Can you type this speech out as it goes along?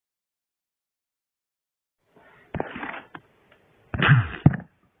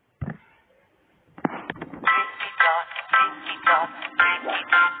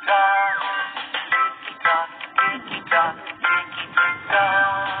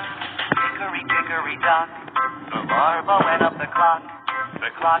hickory dock. The larva went up the clock.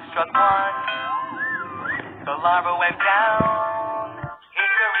 The clock struck one. The larva went down.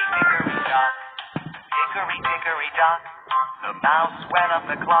 Hickory, dickory, dock. Hickory, dickory, dock. The mouse went up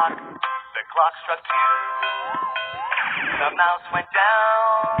the clock. The clock struck two. The mouse went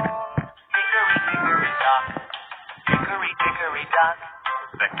down. Hickory, dickory, dock. Hickory, dickory, dock.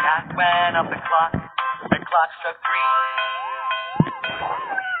 The cat went up the clock. The clock struck three.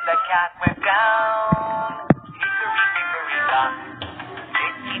 The cat went down. Hickory, dickory, dock.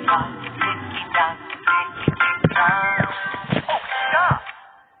 Ticky tock, ticky tock, ticky tick tock. Oh, stop!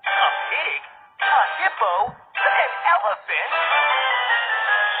 A pig, a hippo, an elephant.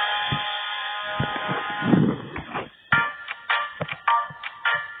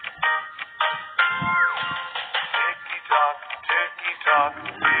 Ticky tock, ticky tock,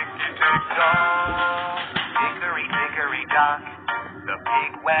 ticky tick tock. Hickory, dickory, dock. The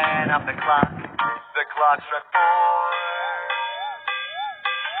pig went up the clock. The clock struck four.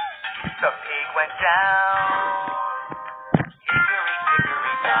 The pig went down. Hickory,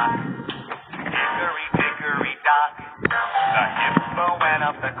 dickory, dock. Hickory, dickory, dock. The hippo went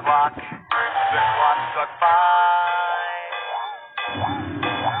up the clock. The clock struck five.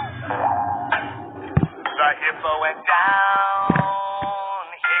 The hippo went down.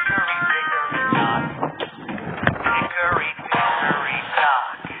 Hickory, dickory, dock. Hickory, dickory,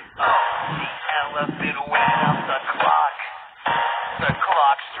 dock. Oh, the elephant went up the clock. The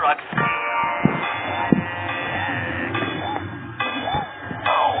clock struck six.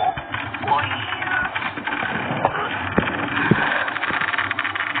 Oh, boy.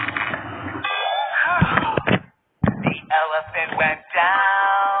 The elephant went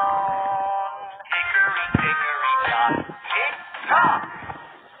down. Hickory, dickory, dock. Tick tock.